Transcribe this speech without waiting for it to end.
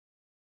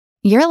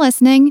You're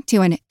listening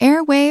to an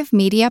Airwave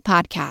Media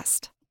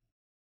Podcast.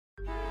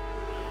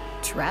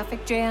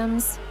 Traffic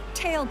jams,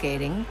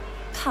 tailgating,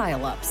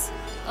 pile-ups.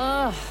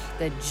 Ugh,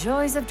 the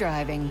joys of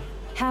driving.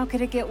 How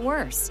could it get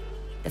worse?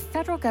 The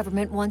federal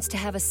government wants to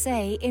have a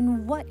say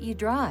in what you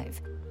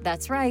drive.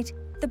 That's right.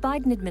 The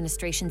Biden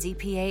administration's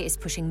EPA is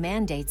pushing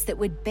mandates that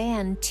would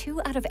ban 2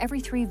 out of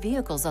every 3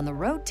 vehicles on the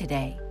road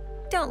today.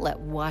 Don't let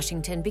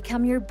Washington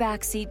become your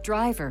backseat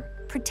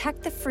driver.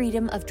 Protect the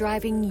freedom of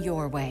driving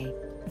your way.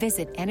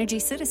 Visit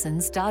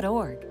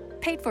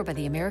EnergyCitizens.org. Paid for by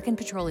the American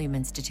Petroleum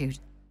Institute.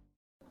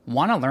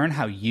 Want to learn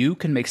how you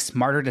can make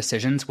smarter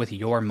decisions with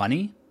your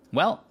money?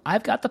 Well,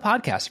 I've got the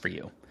podcast for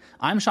you.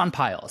 I'm Sean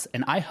Piles,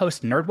 and I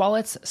host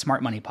NerdWallet's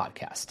Smart Money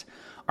Podcast.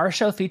 Our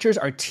show features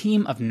our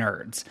team of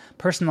nerds,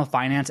 personal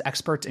finance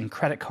experts in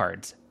credit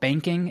cards,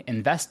 banking,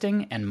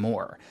 investing, and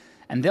more.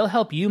 And they'll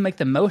help you make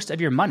the most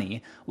of your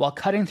money while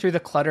cutting through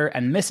the clutter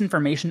and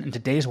misinformation in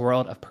today's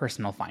world of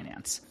personal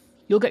finance.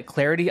 You'll get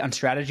clarity on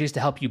strategies to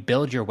help you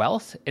build your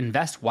wealth,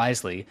 invest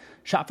wisely,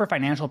 shop for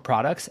financial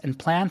products, and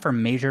plan for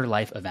major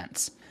life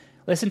events.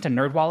 Listen to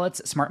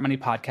NerdWallet's Smart Money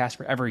Podcast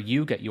wherever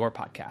you get your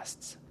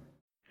podcasts.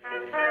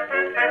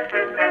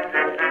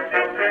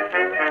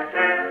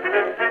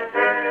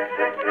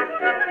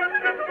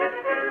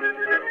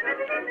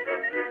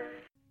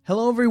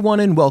 Hello everyone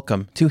and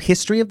welcome to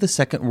History of the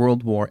Second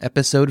World War,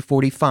 Episode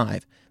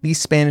 45, the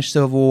Spanish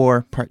Civil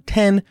War, Part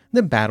 10,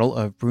 The Battle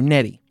of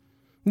Brunete.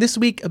 This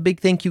week, a big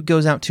thank you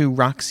goes out to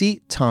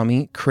Roxy,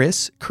 Tommy,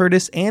 Chris,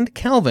 Curtis, and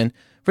Calvin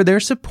for their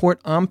support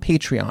on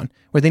Patreon,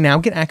 where they now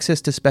get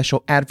access to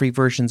special ad-free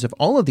versions of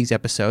all of these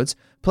episodes,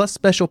 plus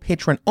special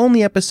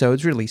Patreon-only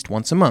episodes released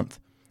once a month.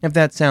 If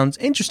that sounds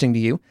interesting to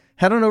you,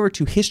 head on over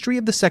to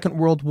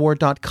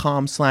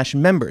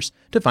historyofthesecondworldwar.com/members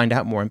to find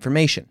out more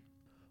information.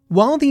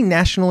 While the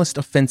nationalist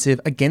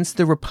offensive against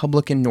the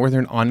Republican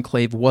Northern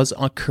Enclave was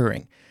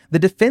occurring, the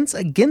defense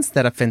against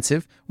that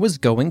offensive was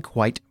going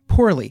quite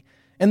poorly,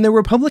 and the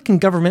Republican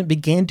government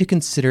began to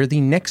consider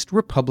the next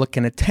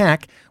Republican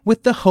attack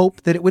with the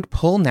hope that it would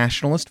pull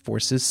nationalist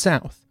forces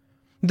south.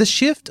 The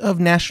shift of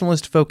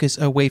nationalist focus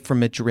away from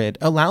Madrid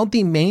allowed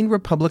the main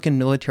Republican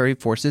military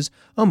forces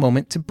a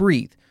moment to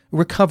breathe,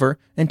 recover,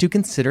 and to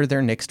consider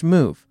their next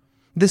move.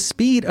 The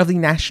speed of the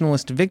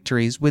nationalist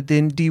victories would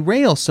then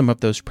derail some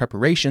of those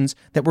preparations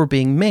that were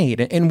being made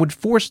and would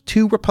force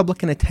 2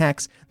 Republican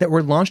attacks that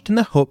were launched in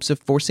the hopes of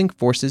forcing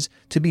forces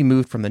to be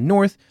moved from the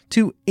north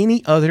to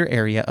any other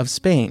area of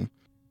Spain.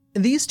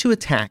 These 2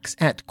 attacks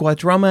at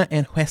Guadarrama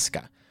and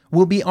Huesca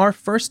will be our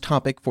first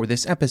topic for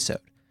this episode.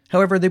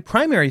 However, the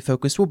primary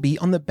focus will be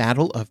on the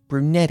Battle of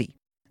Brunete.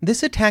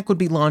 This attack would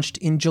be launched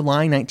in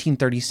July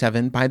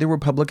 1937 by the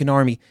Republican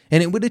Army,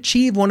 and it would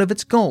achieve one of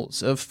its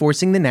goals of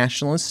forcing the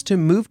nationalists to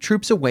move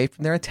troops away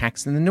from their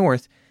attacks in the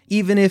north,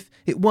 even if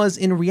it was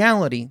in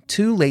reality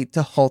too late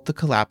to halt the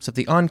collapse of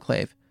the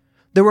enclave.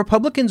 The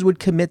Republicans would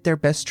commit their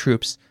best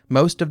troops,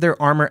 most of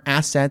their armor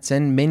assets,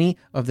 and many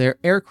of their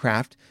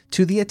aircraft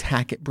to the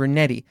attack at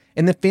Brunete,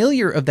 and the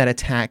failure of that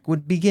attack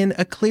would begin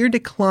a clear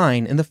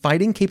decline in the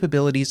fighting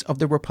capabilities of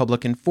the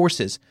Republican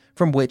forces,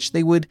 from which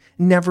they would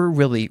never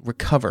really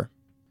recover.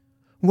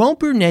 While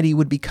Brunete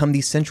would become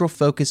the central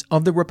focus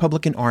of the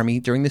Republican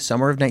Army during the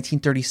summer of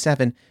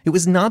 1937, it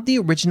was not the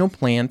original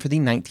plan for the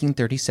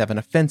 1937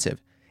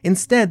 offensive.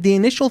 Instead, the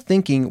initial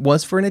thinking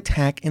was for an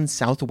attack in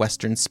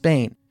southwestern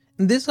Spain.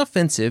 This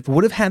offensive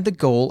would have had the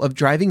goal of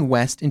driving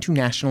west into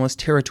nationalist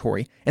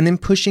territory and then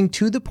pushing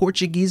to the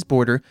Portuguese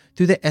border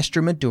through the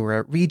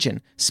Extremadura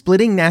region,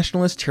 splitting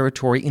nationalist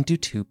territory into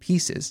 2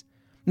 pieces.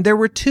 There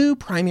were 2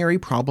 primary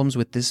problems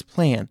with this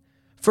plan.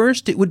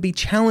 First, it would be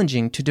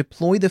challenging to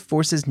deploy the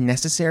forces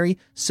necessary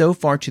so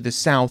far to the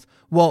south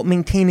while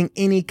maintaining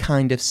any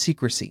kind of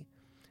secrecy.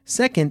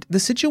 Second, the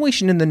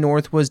situation in the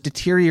north was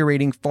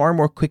deteriorating far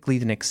more quickly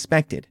than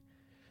expected.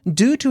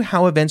 Due to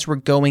how events were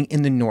going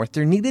in the north,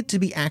 there needed to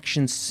be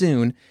action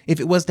soon if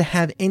it was to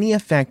have any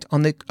effect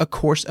on a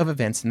course of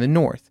events in the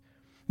north.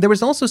 There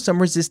was also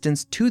some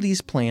resistance to these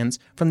plans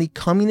from the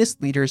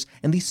communist leaders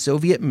and the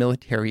Soviet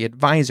military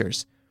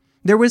advisors.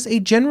 There was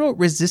a general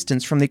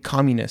resistance from the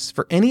communists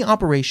for any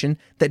operation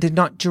that did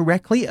not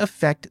directly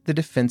affect the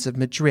defense of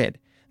Madrid.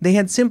 They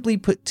had simply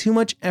put too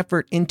much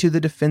effort into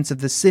the defense of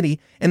the city,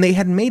 and they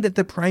had made it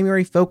the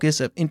primary focus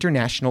of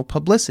international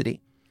publicity.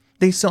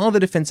 They saw the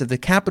defense of the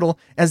capital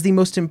as the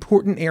most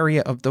important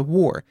area of the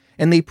war,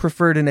 and they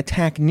preferred an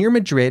attack near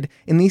Madrid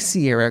in the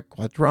Sierra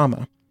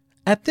Guadarrama.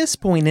 At this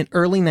point in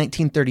early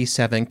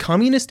 1937,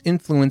 communist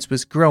influence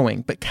was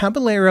growing, but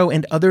Caballero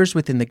and others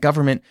within the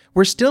government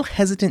were still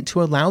hesitant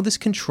to allow this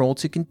control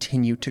to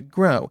continue to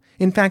grow.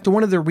 In fact,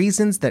 one of the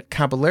reasons that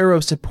Caballero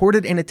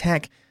supported an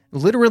attack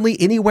literally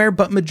anywhere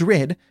but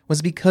Madrid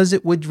was because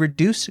it would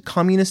reduce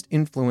communist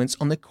influence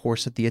on the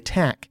course of the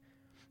attack.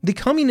 The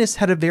communists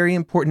had a very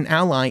important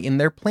ally in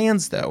their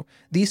plans, though,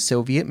 the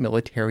Soviet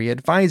military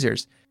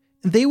advisors.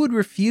 They would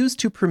refuse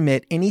to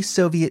permit any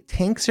Soviet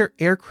tanks or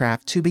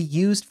aircraft to be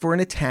used for an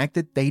attack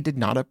that they did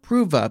not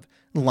approve of,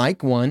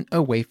 like one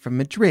away from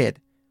Madrid.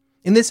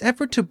 In this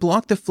effort to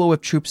block the flow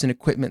of troops and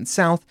equipment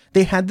south,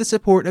 they had the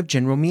support of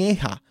General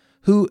Mieja,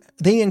 who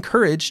they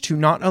encouraged to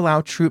not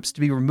allow troops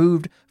to be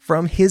removed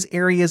from his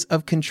areas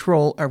of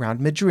control around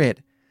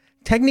Madrid.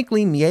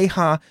 Technically,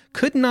 Mieja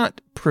could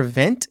not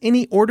prevent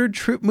any ordered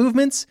troop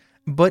movements,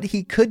 but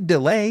he could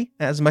delay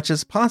as much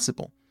as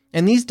possible,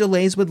 and these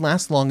delays would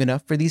last long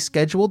enough for the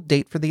scheduled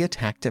date for the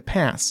attack to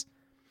pass.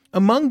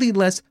 Among the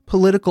less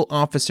political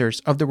officers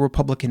of the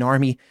Republican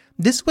Army,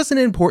 this was an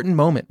important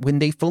moment when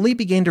they fully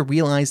began to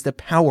realize the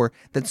power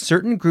that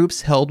certain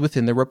groups held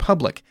within the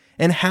Republic,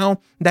 and how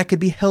that could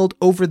be held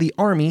over the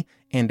army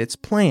and its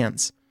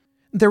plans.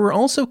 There were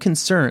also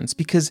concerns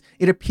because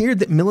it appeared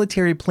that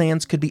military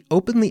plans could be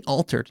openly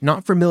altered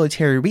not for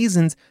military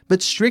reasons,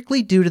 but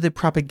strictly due to the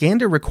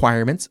propaganda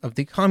requirements of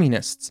the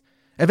communists.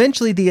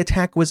 Eventually, the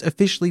attack was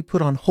officially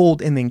put on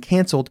hold and then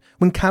canceled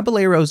when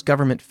Caballero's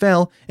government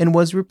fell and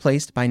was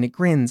replaced by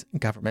Negrin's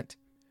government.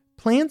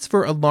 Plans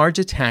for a large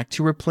attack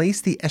to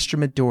replace the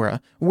Extremadura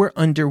were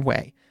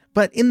underway,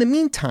 but in the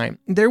meantime,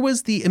 there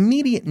was the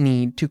immediate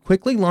need to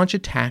quickly launch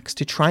attacks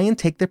to try and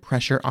take the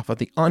pressure off of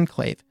the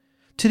enclave.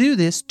 To do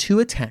this, 2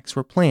 attacks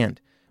were planned,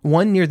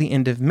 one near the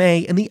end of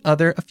May and the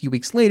other a few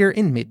weeks later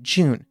in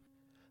mid-June.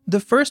 The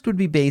first would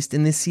be based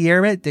in the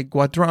Sierra de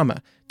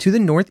Guadarrama, to the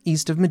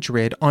northeast of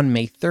Madrid on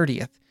May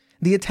 30th.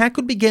 The attack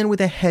would begin with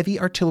a heavy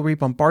artillery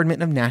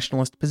bombardment of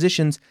nationalist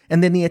positions,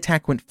 and then the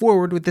attack went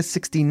forward with the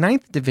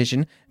 69th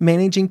Division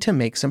managing to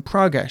make some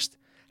progress.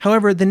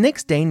 However, the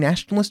next day,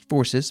 nationalist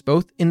forces,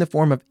 both in the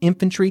form of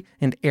infantry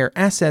and air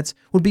assets,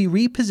 would be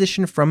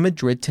repositioned from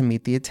Madrid to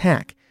meet the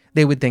attack.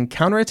 They would then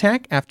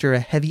counterattack after a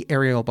heavy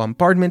aerial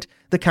bombardment.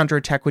 The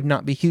counterattack would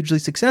not be hugely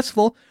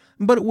successful,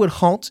 but it would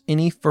halt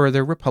any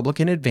further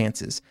Republican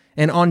advances.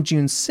 And on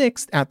June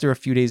 6th, after a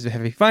few days of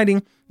heavy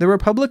fighting, the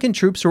Republican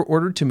troops were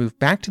ordered to move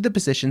back to the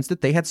positions that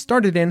they had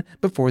started in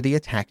before the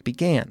attack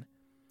began.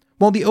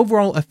 While the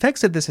overall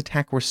effects of this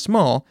attack were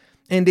small,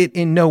 and it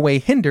in no way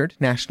hindered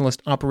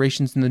nationalist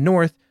operations in the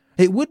north,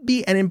 it would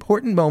be an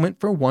important moment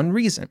for one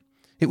reason.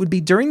 It would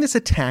be during this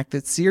attack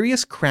that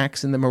serious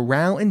cracks in the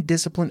morale and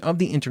discipline of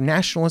the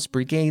internationalist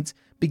brigades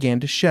began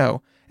to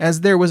show,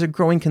 as there was a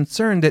growing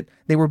concern that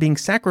they were being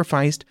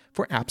sacrificed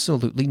for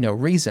absolutely no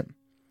reason.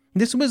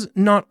 This was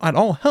not at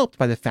all helped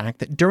by the fact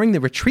that during the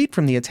retreat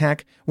from the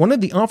attack, one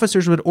of the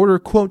officers would order,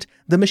 quote,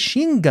 the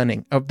machine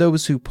gunning of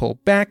those who pull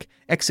back,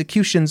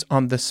 executions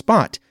on the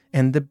spot,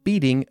 and the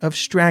beating of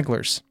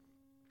stragglers.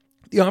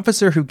 The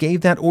officer who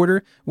gave that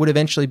order would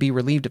eventually be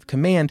relieved of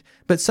command,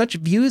 but such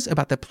views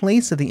about the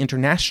place of the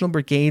international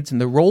brigades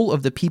and the role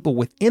of the people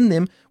within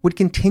them would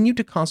continue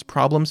to cause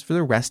problems for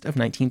the rest of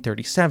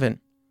 1937.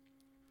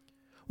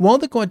 While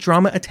the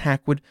Guadarrama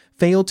attack would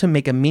fail to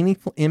make a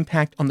meaningful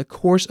impact on the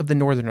course of the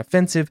northern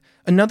offensive,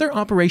 another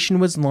operation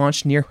was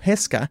launched near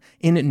Huesca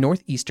in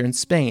northeastern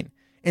Spain.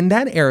 In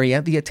that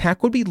area, the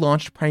attack would be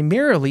launched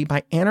primarily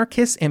by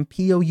anarchists and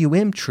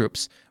POUM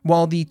troops,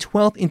 while the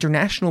 12th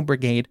International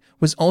Brigade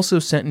was also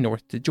sent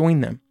north to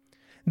join them.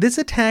 This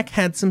attack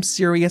had some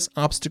serious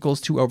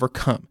obstacles to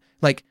overcome,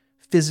 like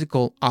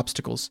physical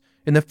obstacles,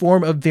 in the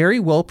form of very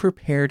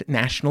well-prepared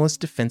nationalist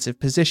defensive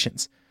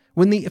positions.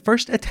 When the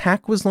first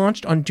attack was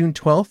launched on June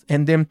 12th,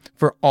 and then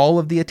for all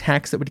of the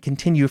attacks that would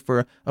continue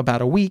for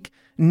about a week,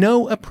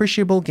 no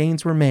appreciable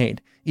gains were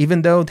made.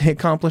 Even though they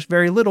accomplished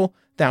very little,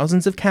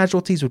 thousands of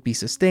casualties would be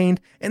sustained,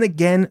 and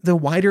again, the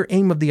wider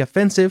aim of the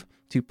offensive,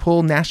 to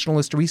pull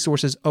nationalist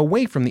resources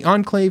away from the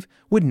enclave,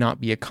 would not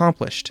be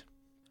accomplished.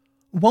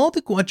 While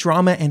the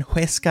Guadarrama and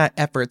Huesca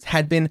efforts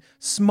had been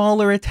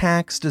smaller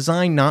attacks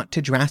designed not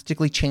to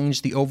drastically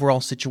change the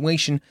overall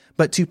situation,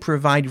 but to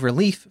provide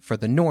relief for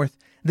the north,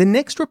 the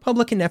next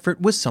Republican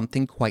effort was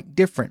something quite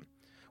different.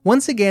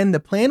 Once again, the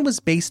plan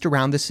was based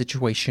around the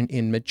situation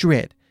in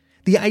Madrid.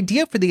 The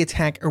idea for the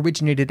attack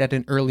originated at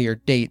an earlier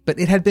date, but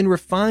it had been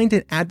refined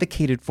and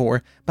advocated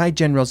for by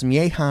Generals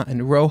Mieja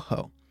and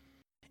Rojo.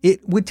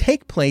 It would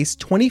take place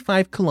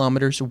 25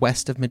 kilometers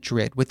west of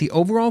Madrid, with the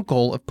overall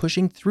goal of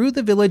pushing through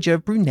the village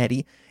of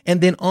Brunete and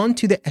then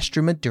onto the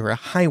Extremadura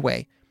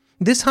highway.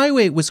 This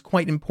highway was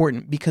quite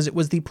important because it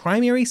was the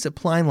primary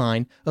supply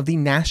line of the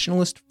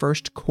Nationalist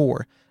First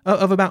Corps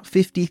of about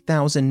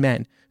 50,000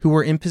 men who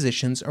were in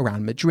positions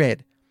around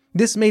Madrid.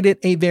 This made it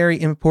a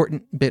very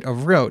important bit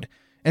of road.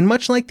 And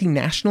much like the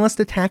nationalist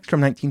attacks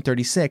from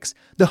 1936,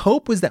 the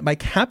hope was that by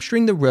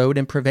capturing the road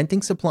and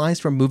preventing supplies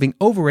from moving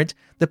over it,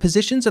 the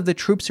positions of the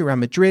troops around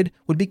Madrid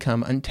would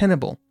become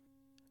untenable.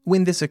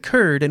 When this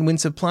occurred, and when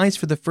supplies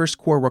for the First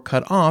Corps were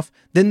cut off,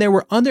 then there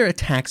were other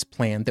attacks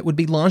planned that would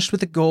be launched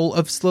with the goal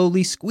of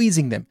slowly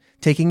squeezing them,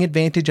 taking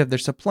advantage of their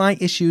supply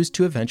issues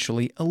to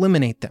eventually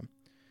eliminate them.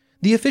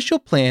 The official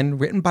plan,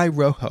 written by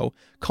Rojo,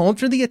 called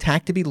for the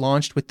attack to be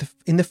launched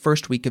in the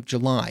first week of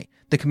July.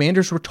 The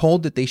commanders were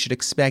told that they should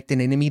expect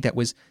an enemy that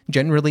was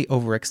generally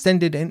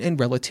overextended and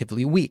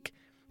relatively weak.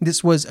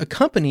 This was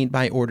accompanied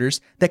by orders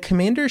that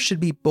commanders should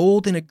be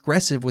bold and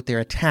aggressive with their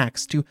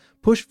attacks to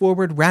push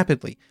forward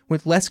rapidly,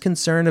 with less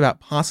concern about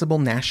possible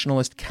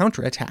nationalist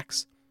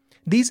counterattacks.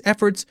 These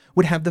efforts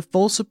would have the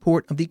full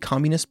support of the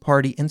Communist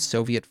Party and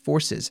Soviet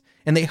forces,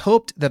 and they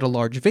hoped that a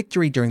large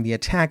victory during the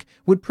attack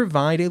would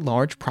provide a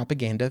large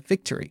propaganda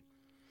victory.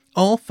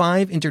 All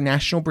 5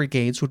 international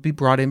brigades would be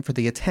brought in for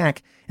the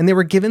attack, and they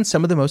were given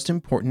some of the most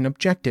important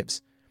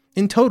objectives.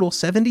 In total,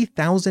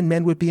 70,000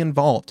 men would be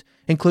involved,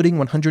 including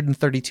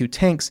 132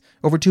 tanks,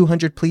 over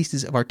 200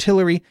 pieces of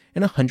artillery,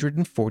 and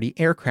 140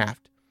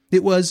 aircraft.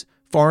 It was,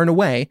 far and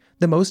away,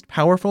 the most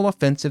powerful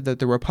offensive that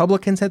the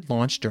Republicans had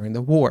launched during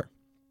the war.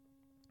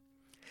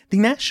 The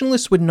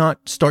Nationalists would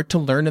not start to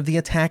learn of the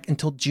attack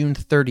until June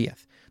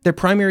 30th. Their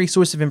primary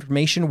source of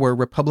information were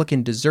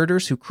Republican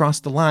deserters who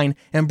crossed the line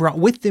and brought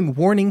with them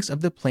warnings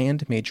of the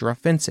planned major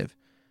offensive.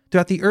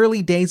 Throughout the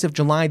early days of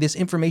July, this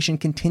information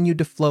continued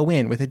to flow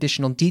in, with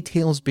additional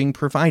details being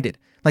provided,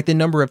 like the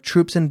number of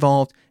troops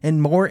involved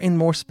and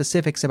more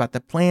specifics about the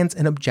plans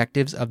and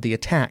objectives of the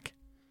attack.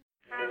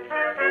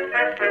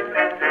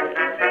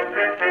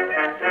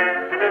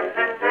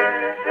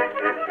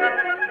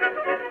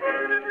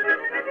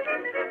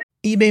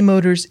 eBay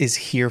Motors is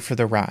here for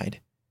the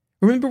ride.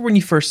 Remember when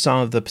you first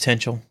saw the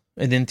potential?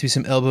 And then through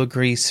some elbow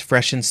grease,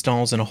 fresh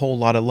installs, and a whole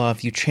lot of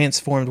love, you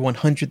transformed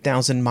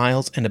 100,000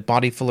 miles and a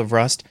body full of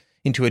rust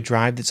into a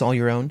drive that's all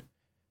your own?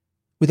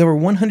 With over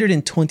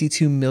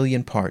 122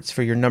 million parts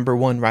for your number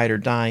one ride or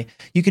die,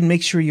 you can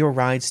make sure your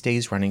ride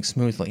stays running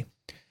smoothly.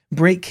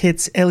 Brake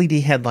kits, LED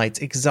headlights,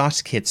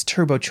 exhaust kits,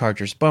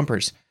 turbochargers,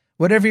 bumpers,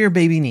 whatever your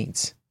baby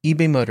needs,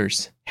 eBay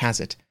Motors has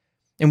it.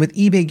 And with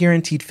eBay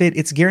Guaranteed Fit,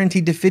 it's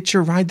guaranteed to fit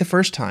your ride the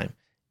first time,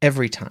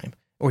 every time,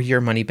 or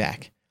your money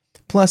back.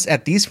 Plus,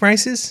 at these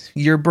prices,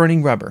 you're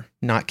burning rubber,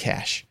 not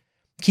cash.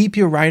 Keep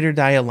your ride or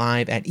die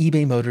alive at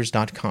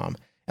ebaymotors.com.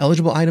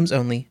 Eligible items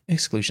only.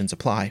 Exclusions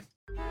apply.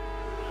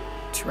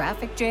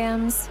 Traffic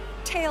jams,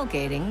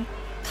 tailgating,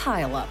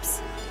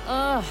 pile-ups.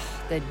 Ugh,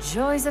 the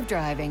joys of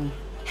driving.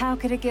 How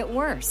could it get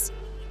worse?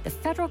 The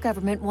federal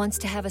government wants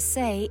to have a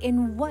say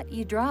in what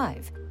you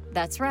drive.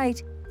 That's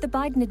right. The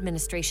Biden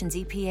administration's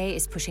EPA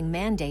is pushing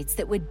mandates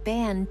that would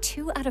ban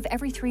 2 out of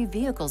every 3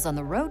 vehicles on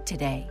the road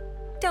today.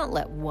 Don't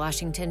let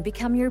Washington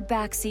become your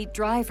backseat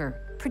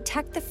driver.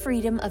 Protect the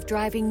freedom of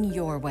driving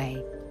your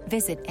way.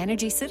 Visit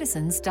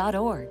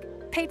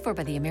EnergyCitizens.org. Paid for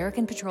by the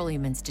American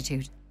Petroleum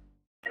Institute.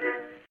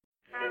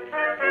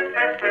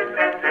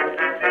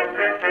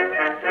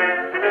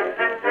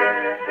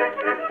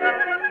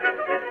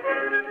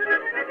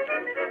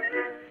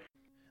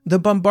 The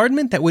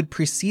bombardment that would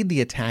precede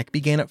the attack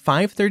began at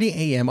 5:30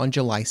 a.m. on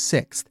July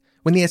 6th.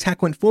 When the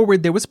attack went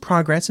forward, there was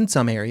progress in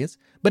some areas,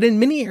 but in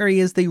many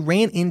areas they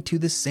ran into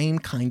the same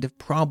kind of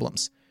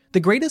problems.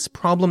 The greatest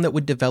problem that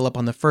would develop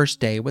on the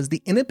first day was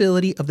the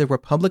inability of the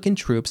Republican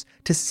troops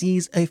to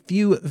seize a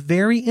few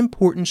very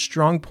important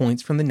strong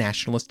points from the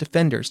nationalist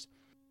defenders.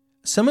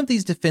 Some of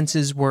these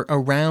defenses were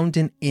around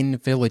and in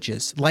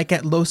villages, like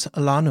at Los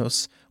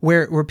Alanos,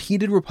 where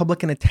repeated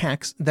Republican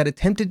attacks that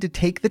attempted to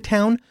take the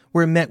town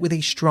were met with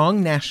a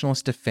strong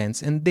nationalist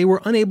defense, and they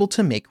were unable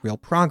to make real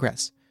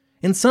progress.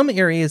 In some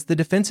areas, the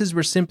defenses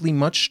were simply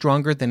much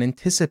stronger than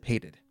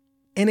anticipated.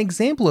 An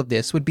example of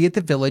this would be at the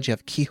village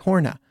of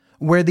Quijorna,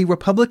 where the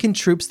Republican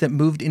troops that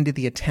moved into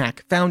the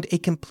attack found a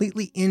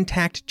completely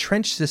intact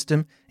trench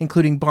system,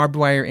 including barbed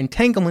wire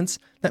entanglements,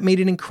 that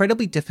made it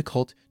incredibly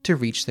difficult to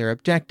reach their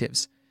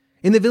objectives.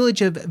 In the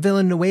village of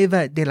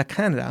Villanueva de la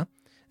Canada,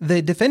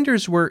 the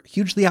defenders were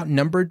hugely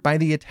outnumbered by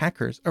the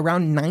attackers,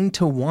 around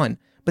 9-1,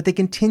 but they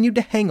continued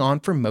to hang on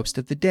for most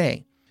of the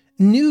day.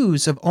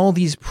 News of all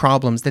these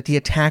problems that the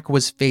attack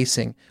was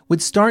facing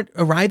would start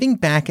arriving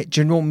back at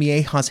General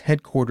Mielha's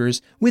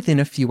headquarters within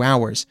a few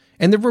hours,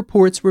 and the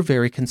reports were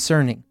very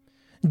concerning.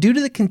 Due to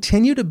the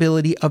continued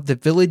ability of the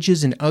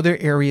villages and other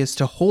areas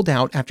to hold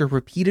out after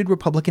repeated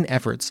Republican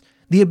efforts,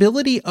 the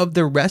ability of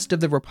the rest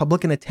of the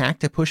Republican attack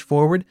to push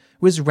forward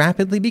was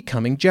rapidly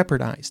becoming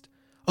jeopardized.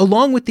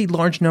 Along with the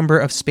large number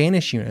of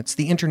Spanish units,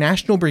 the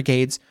international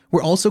brigades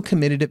were also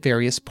committed at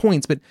various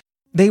points, but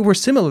they were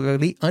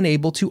similarly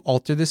unable to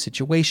alter the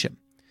situation.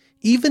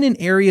 Even in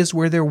areas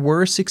where there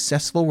were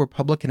successful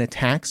Republican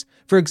attacks,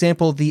 for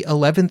example, the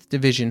 11th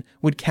Division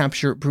would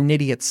capture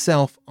Brunete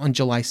itself on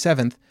July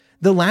 7th,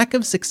 the lack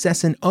of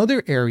success in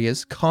other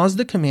areas caused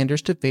the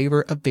commanders to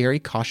favor a very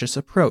cautious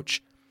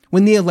approach.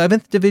 When the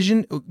 11th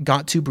Division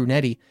got to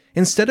Brunete,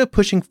 instead of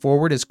pushing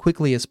forward as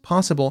quickly as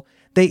possible,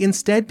 they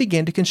instead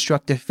began to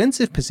construct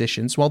defensive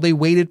positions while they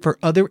waited for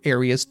other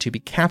areas to be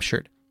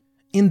captured.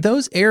 In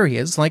those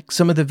areas, like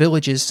some of the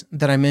villages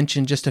that I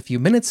mentioned just a few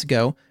minutes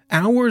ago,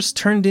 hours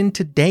turned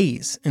into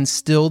days, and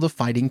still the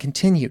fighting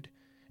continued.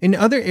 In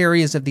other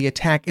areas of the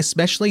attack,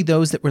 especially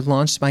those that were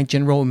launched by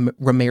General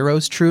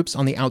Romero's troops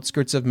on the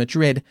outskirts of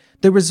Madrid,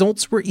 the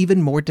results were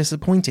even more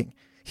disappointing.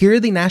 Here,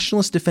 the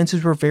nationalist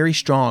defenses were very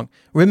strong,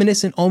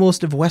 reminiscent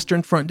almost of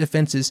Western Front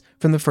defenses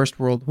from the First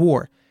World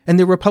War, and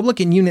the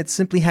Republican units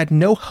simply had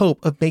no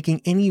hope of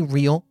making any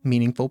real,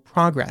 meaningful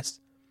progress.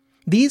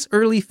 These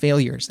early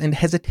failures and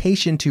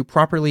hesitation to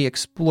properly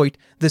exploit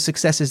the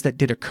successes that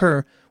did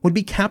occur would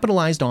be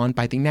capitalized on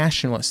by the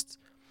nationalists.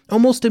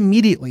 Almost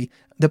immediately,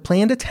 The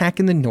planned attack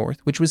in the north,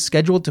 which was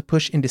scheduled to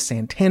push into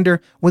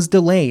Santander, was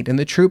delayed, and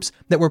the troops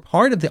that were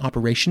part of the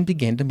operation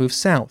began to move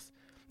south.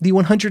 The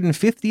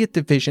 150th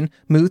Division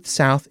moved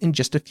south in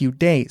just a few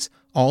days,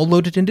 all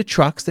loaded into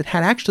trucks that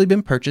had actually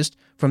been purchased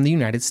from the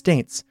United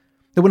States.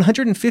 The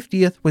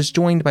 150th was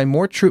joined by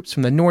more troops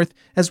from the north,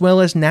 as well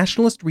as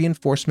nationalist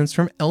reinforcements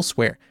from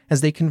elsewhere, as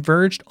they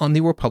converged on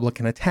the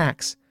Republican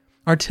attacks.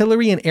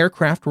 Artillery and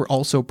aircraft were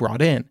also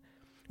brought in.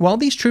 While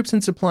these troops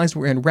and supplies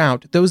were en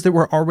route, those that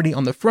were already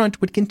on the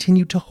front would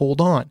continue to hold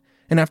on,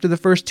 and after the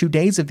first 2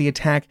 days of the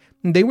attack,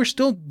 they were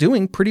still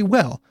doing pretty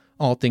well,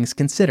 all things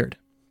considered.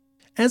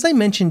 As I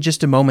mentioned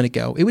just a moment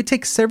ago, it would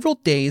take several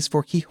days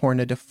for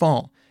Gijona to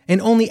fall,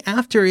 and only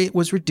after it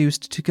was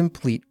reduced to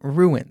complete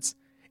ruins.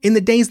 In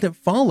the days that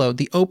followed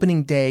the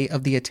opening day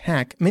of the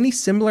attack, many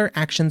similar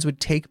actions would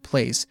take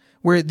place,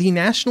 where the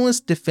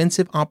nationalist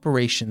defensive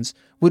operations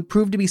would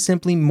prove to be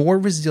simply more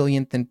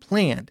resilient than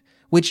planned,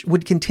 which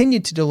would continue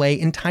to delay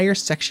entire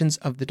sections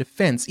of the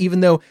defense,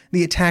 even though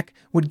the attack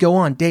would go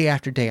on day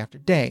after day after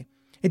day.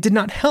 It did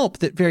not help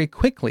that very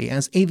quickly,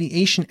 as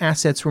aviation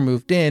assets were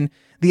moved in,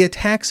 the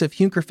attacks of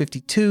Junker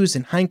 52s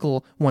and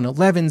Heinkel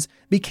 111s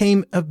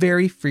became a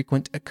very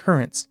frequent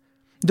occurrence.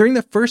 During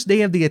the first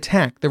day of the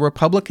attack, the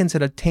Republicans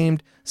had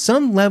obtained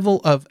some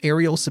level of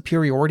aerial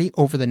superiority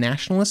over the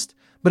Nationalists,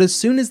 but as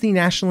soon as the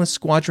Nationalist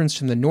squadrons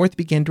from the north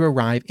began to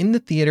arrive in the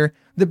theater,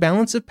 the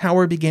balance of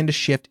power began to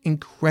shift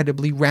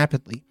incredibly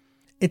rapidly.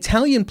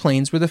 Italian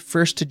planes were the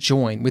first to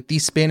join with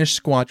these Spanish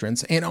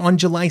squadrons, and on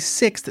July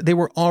 6th, they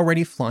were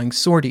already flying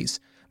sorties.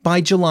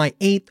 By July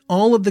 8th,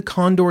 all of the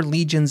Condor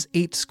Legion's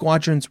 8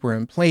 squadrons were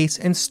in place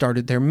and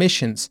started their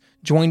missions,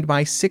 joined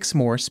by 6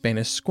 more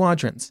Spanish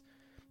squadrons.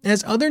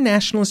 As other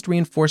nationalist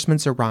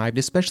reinforcements arrived,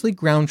 especially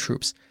ground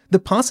troops, the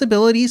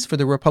possibilities for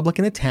the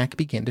Republican attack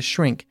began to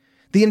shrink.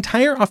 The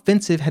entire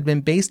offensive had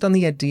been based on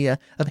the idea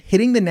of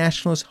hitting the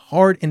nationalists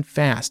hard and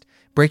fast,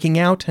 breaking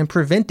out and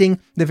preventing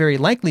the very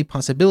likely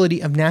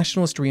possibility of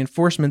nationalist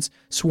reinforcements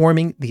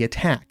swarming the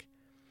attack.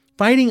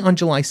 Fighting on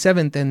July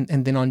 7th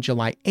and then on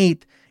July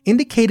 8th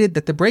indicated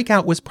that the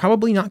breakout was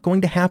probably not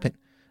going to happen,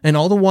 and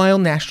all the while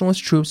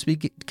nationalist troops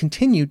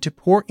continued to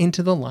pour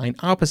into the line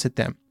opposite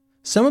them.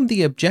 Some of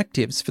the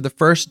objectives for the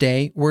first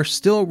day were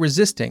still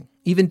resisting,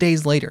 even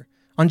days later.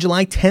 On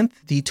July 10th,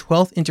 the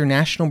 12th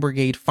International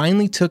Brigade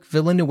finally took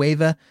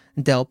Villanueva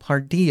del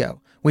Pardillo,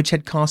 which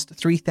had cost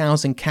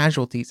 3,000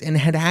 casualties and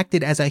had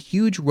acted as a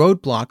huge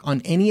roadblock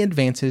on any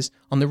advances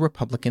on the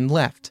Republican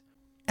left.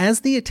 As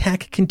the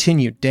attack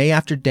continued day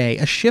after day,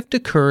 a shift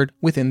occurred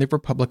within the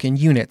Republican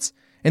units,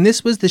 and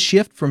this was the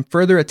shift from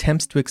further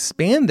attempts to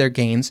expand their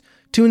gains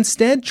to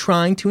instead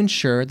trying to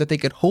ensure that they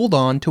could hold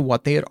on to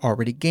what they had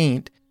already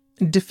gained.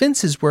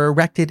 Defenses were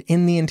erected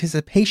in the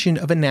anticipation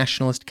of a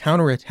nationalist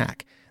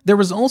counterattack. There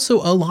was also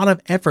a lot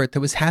of effort that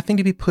was having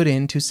to be put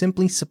into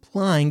simply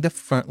supplying the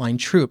frontline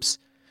troops.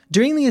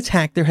 During the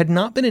attack, there had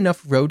not been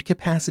enough road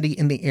capacity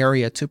in the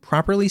area to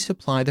properly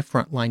supply the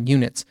frontline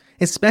units,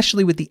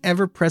 especially with the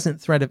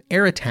ever-present threat of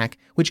air attack,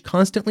 which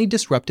constantly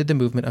disrupted the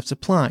movement of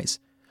supplies.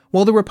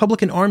 While the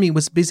Republican Army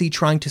was busy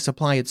trying to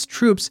supply its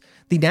troops,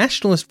 the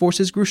nationalist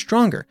forces grew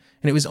stronger,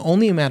 and it was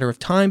only a matter of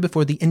time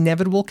before the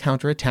inevitable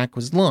counterattack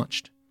was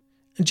launched.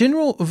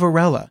 General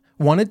Varela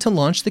wanted to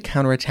launch the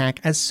counterattack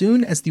as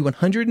soon as the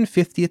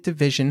 150th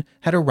Division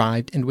had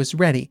arrived and was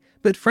ready,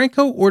 but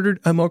Franco ordered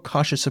a more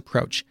cautious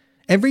approach.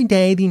 Every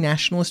day, the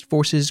nationalist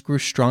forces grew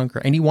stronger,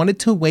 and he wanted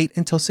to wait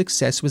until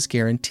success was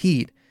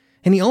guaranteed.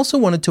 And he also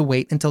wanted to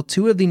wait until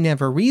 2 of the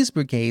Navarrese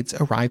brigades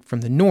arrived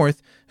from the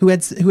north, who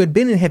had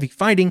been in heavy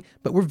fighting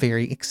but were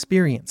very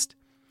experienced.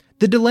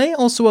 The delay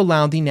also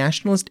allowed the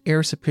nationalist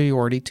air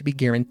superiority to be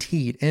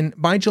guaranteed, and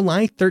by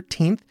July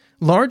 13th,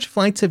 large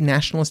flights of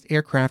nationalist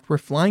aircraft were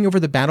flying over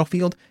the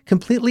battlefield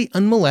completely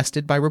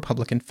unmolested by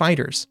Republican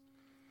fighters.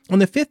 On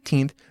the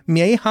 15th,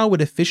 Mieja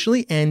would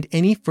officially end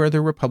any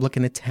further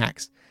Republican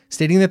attacks,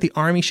 stating that the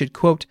army should,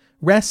 quote,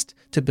 rest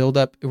to build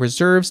up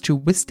reserves to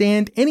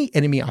withstand any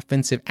enemy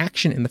offensive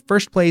action in the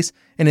first place,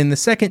 and in the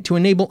second to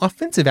enable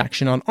offensive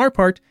action on our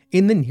part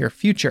in the near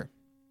future.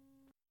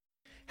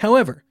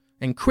 However,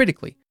 and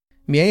critically,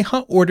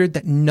 Mieja ordered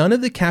that none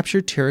of the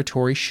captured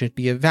territory should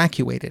be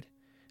evacuated.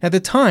 At the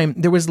time,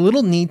 there was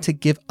little need to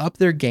give up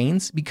their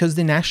gains because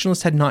the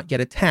nationalists had not yet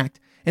attacked,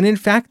 and in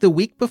fact the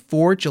week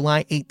before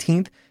July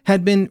 18th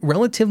had been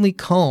relatively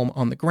calm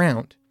on the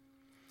ground.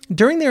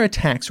 During their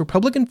attacks,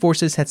 Republican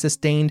forces had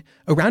sustained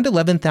around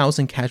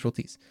 11,000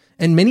 casualties,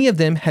 and many of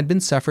them had been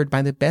suffered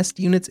by the best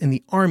units in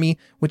the army,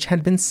 which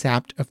had been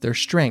sapped of their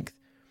strength.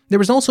 There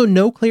was also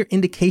no clear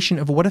indication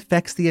of what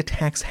effects the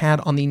attacks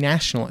had on the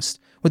nationalists,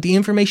 with the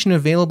information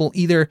available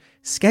either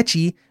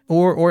sketchy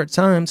or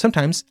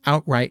sometimes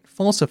outright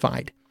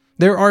falsified.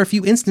 There are a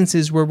few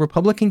instances where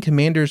Republican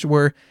commanders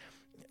were,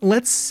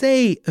 let's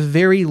say,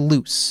 very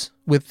loose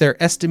with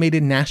their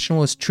estimated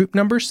nationalist troop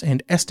numbers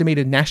and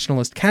estimated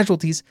nationalist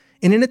casualties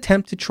in an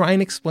attempt to try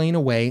and explain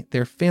away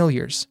their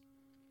failures.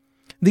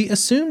 The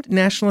assumed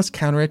nationalist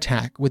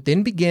counterattack would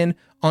then begin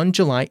on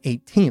July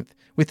 18th,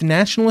 with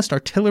nationalist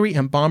artillery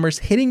and bombers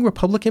hitting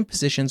Republican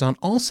positions on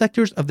all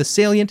sectors of the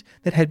salient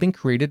that had been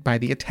created by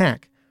the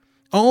attack.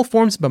 All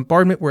forms of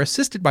bombardment were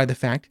assisted by the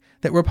fact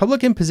that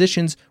Republican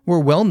positions were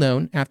well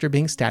known after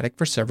being static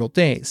for several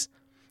days.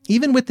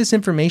 Even with this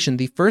information,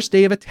 the first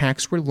day of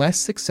attacks were less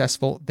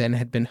successful than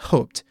had been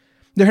hoped.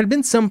 There had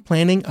been some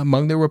planning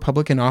among the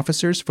Republican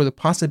officers for the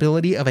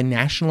possibility of a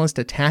nationalist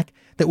attack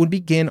that would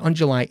begin on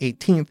July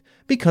 18th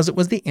because it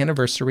was the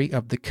anniversary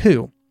of the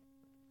coup.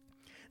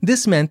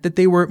 This meant that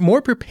they were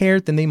more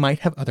prepared than they might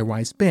have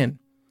otherwise been.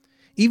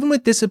 Even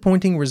with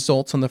disappointing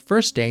results on the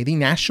first day, the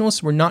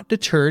Nationalists were not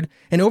deterred,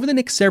 and over the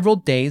next several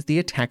days, the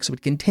attacks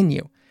would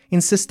continue.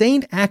 In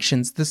sustained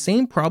actions, the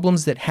same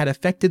problems that had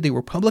affected the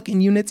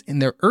Republican units in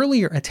their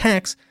earlier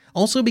attacks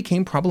also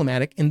became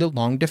problematic in the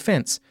long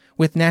defense,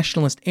 with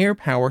Nationalist air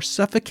power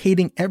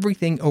suffocating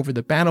everything over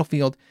the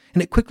battlefield,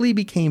 and it quickly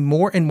became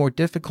more and more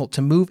difficult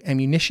to move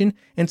ammunition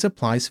and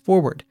supplies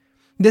forward.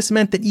 This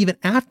meant that even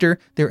after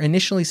their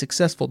initially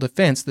successful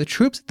defense, the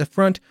troops at the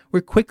front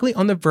were quickly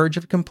on the verge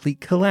of complete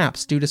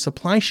collapse due to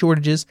supply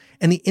shortages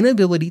and the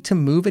inability to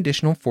move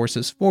additional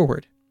forces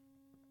forward.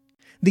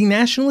 The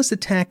Nationalist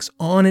attacks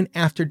on and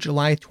after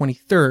July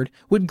 23rd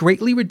would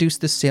greatly reduce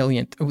the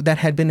salient that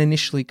had been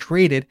initially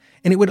created,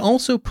 and it would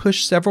also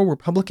push several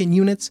Republican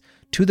units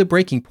to the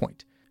breaking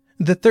point.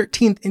 The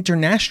 13th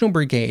International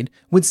Brigade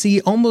would see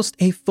almost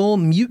a full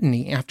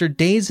mutiny after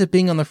days of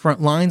being on the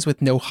front lines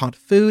with no hot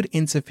food,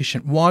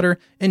 insufficient water,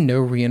 and no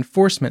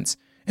reinforcements.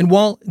 And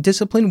while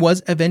discipline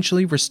was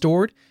eventually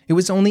restored, it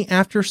was only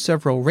after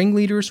several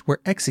ringleaders were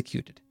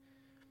executed.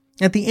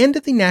 At the end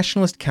of the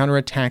Nationalist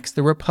counterattacks,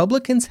 the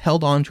Republicans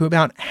held on to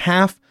about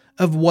half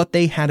of what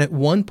they had at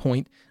one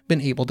point been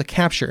able to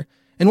capture,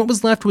 and what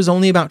was left was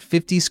only about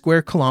 50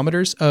 square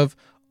kilometers of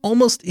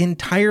almost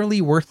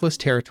entirely worthless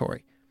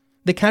territory.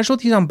 The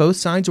casualties on both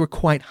sides were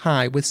quite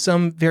high, with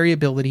some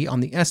variability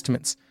on the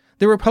estimates.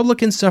 The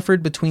Republicans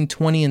suffered between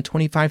 20 and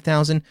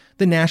 25,000,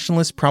 the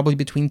Nationalists probably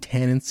between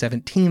 10 and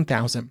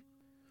 17,000.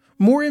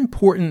 More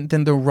important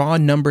than the raw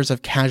numbers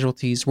of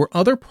casualties were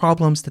other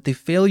problems that the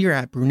failure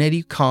at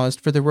Brunete caused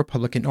for the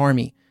Republican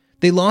Army.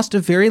 They lost a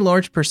very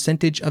large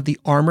percentage of the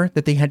armor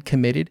that they had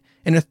committed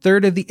and a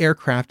third of the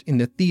aircraft in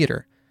the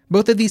theater.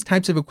 Both of these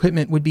types of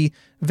equipment would be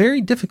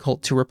very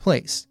difficult to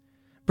replace.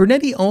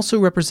 Brunete also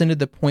represented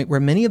the point where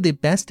many of the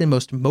best and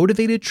most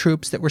motivated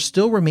troops that were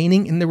still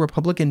remaining in the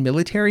Republican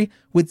military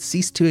would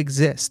cease to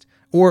exist,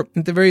 or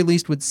at the very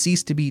least would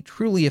cease to be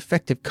truly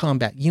effective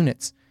combat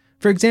units.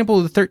 For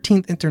example, the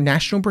 13th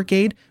International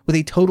Brigade, with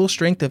a total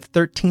strength of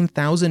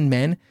 13,000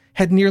 men,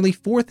 had nearly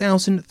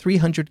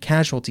 4,300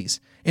 casualties,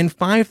 and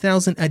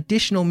 5,000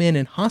 additional men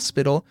in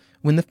hospital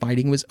when the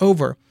fighting was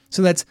over.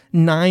 So that's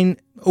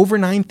over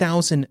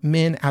 9,000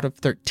 men out of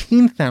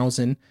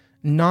 13,000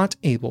 not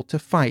able to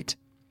fight.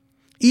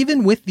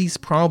 Even with these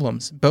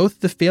problems, both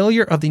the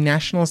failure of the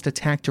Nationalist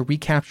attack to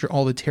recapture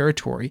all the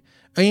territory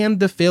and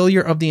the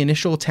failure of the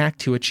initial attack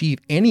to achieve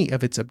any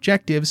of its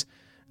objectives,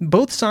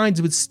 both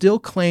sides would still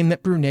claim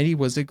that Brunete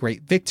was a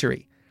great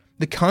victory.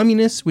 The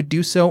communists would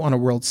do so on a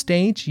world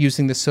stage,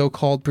 using the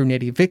so-called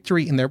Brunete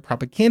victory in their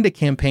propaganda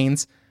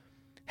campaigns.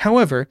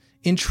 However,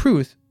 in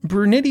truth,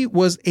 Brunete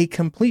was a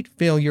complete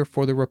failure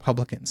for the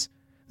Republicans.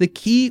 The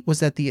key was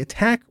that the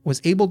attack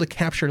was able to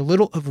capture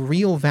little of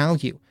real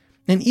value,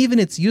 and even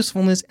its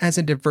usefulness as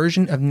a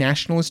diversion of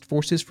nationalist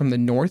forces from the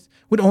north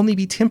would only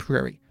be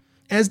temporary.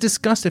 As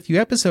discussed a few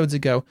episodes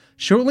ago,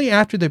 shortly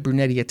after the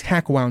Brunete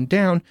attack wound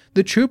down,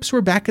 the troops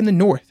were back in the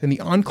north and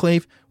the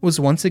enclave was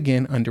once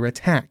again under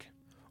attack.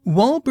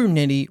 While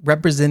Brunete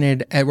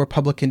represented a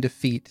Republican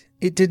defeat,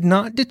 it did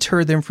not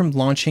deter them from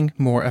launching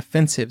more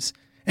offensives.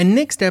 And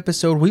next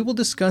episode, we will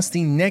discuss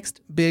the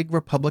next big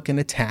Republican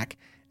attack,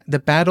 the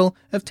Battle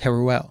of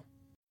Teruel.